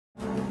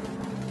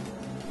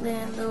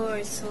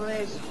Landlord,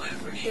 celebrity,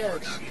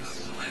 production.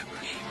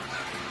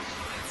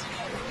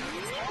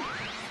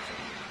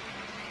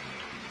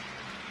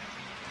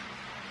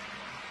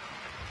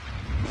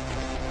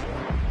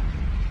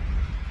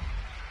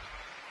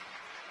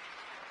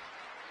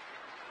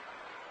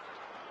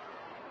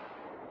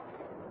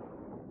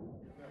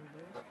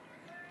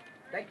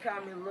 They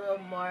call me Lil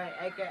Martin,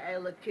 aka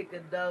Lil Kicker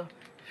Dough.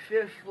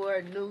 Fifth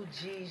floor, new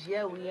G's,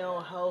 yeah, we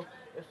on ho.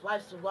 If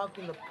life's a walk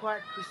in the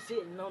park, we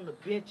sitting on the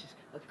benches.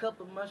 A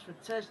couple months from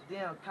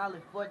touchdown, call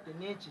it 4th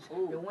and inches.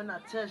 Ooh. And when I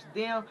touch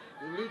down,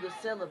 illegal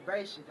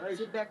celebration.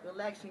 Sit back,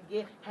 relax, and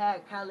get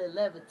high, call it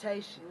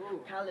levitation.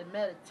 Ooh. Call it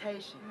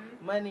meditation.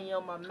 Money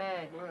on my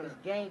mind, it's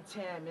game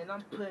time, and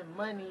I'm putting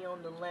money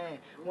on the line.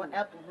 One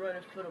apple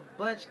running for the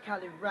bunch, call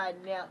it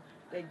riding out.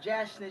 They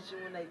dry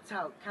snitching when they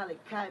talk, call it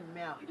cotton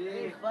mouth.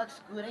 Yeah. Fuck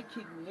school, they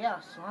kick me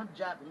out, so I'm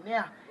dropping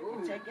out.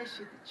 And take that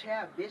shit to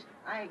child, bitch.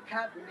 I ain't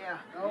copping now.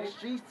 The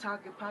streets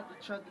talking, pop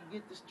the trunk and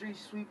get the street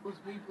sweepers.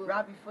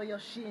 Rob you for your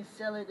shit and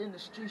sell it in the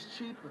streets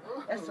cheaper.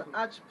 That's an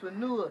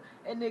entrepreneur.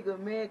 That nigga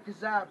mad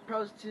cause I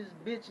approached his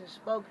bitch and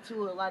spoke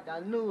to her like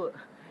I knew her.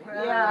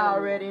 Yeah, I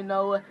already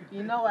know her.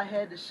 You know I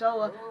had to show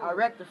her. I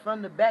wrecked her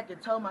from the back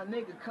and told my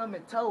nigga come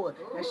and tow her.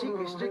 And she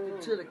constricted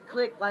to the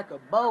click like a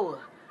boa.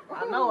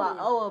 I know I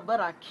owe her,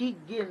 but I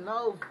keep getting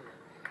over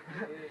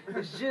it.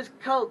 It's just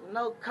coke,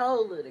 no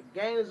cola. The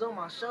game's on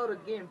my shoulder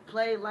getting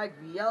played like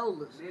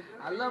violas.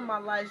 I love my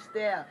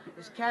lifestyle.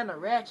 It's kinda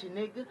ratchet,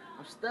 nigga.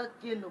 I'm stuck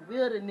in the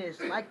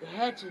wilderness like the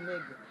hatchet,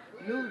 nigga.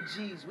 New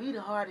G's, we the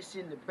hardest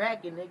in the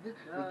bracket, nigga.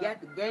 We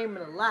got the game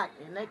in the lock,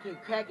 and they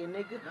can't crack it,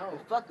 nigga.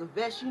 And fuck a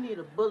vest, you need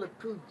a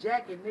bulletproof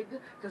jacket, nigga.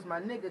 Cause my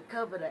nigga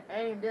cover the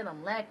aim, then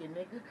I'm lacking,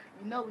 nigga.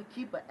 You know we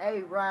keep an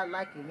A-rod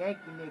like a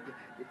Yankee, nigga.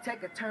 The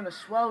tech turn a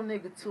swole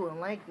nigga to a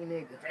lanky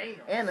nigga.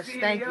 And a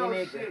stanky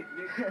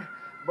nigga.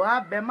 Boy,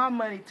 I bet my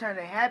money turn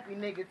a happy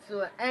nigga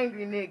to an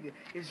angry nigga.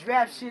 This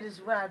rap shit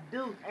is what I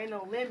do, ain't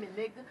no limit,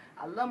 nigga.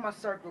 I love my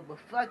circle, but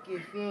fuck it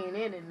if you ain't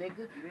in it,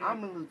 nigga.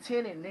 I'm a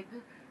lieutenant, nigga.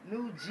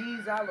 New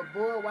G's all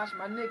aboard, watch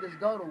my niggas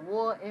go to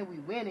war and we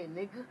win it,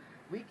 nigga.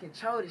 We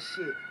control this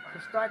shit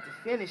from start to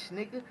finish,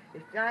 nigga.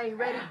 If y'all ain't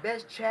ready,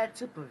 best try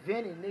to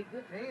prevent it,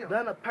 nigga.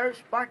 Done a purse,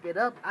 spark it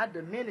up, I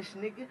diminish,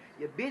 nigga.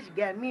 Your bitch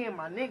got me and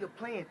my nigga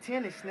playing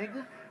tennis,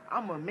 nigga.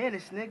 I'm a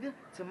menace, nigga,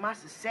 to my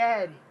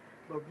society.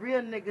 But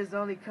real niggas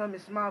only come in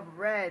small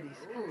varieties.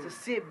 So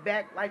sit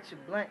back, light your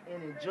blunt,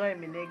 and enjoy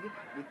me, nigga.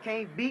 You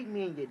can't beat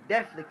me and you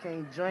definitely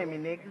can't join me,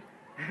 nigga.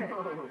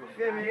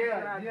 Feel me?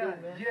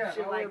 Yeah.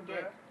 Shit like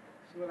that.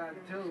 That's what I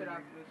do.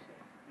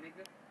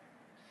 Nigga.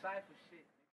 Cypher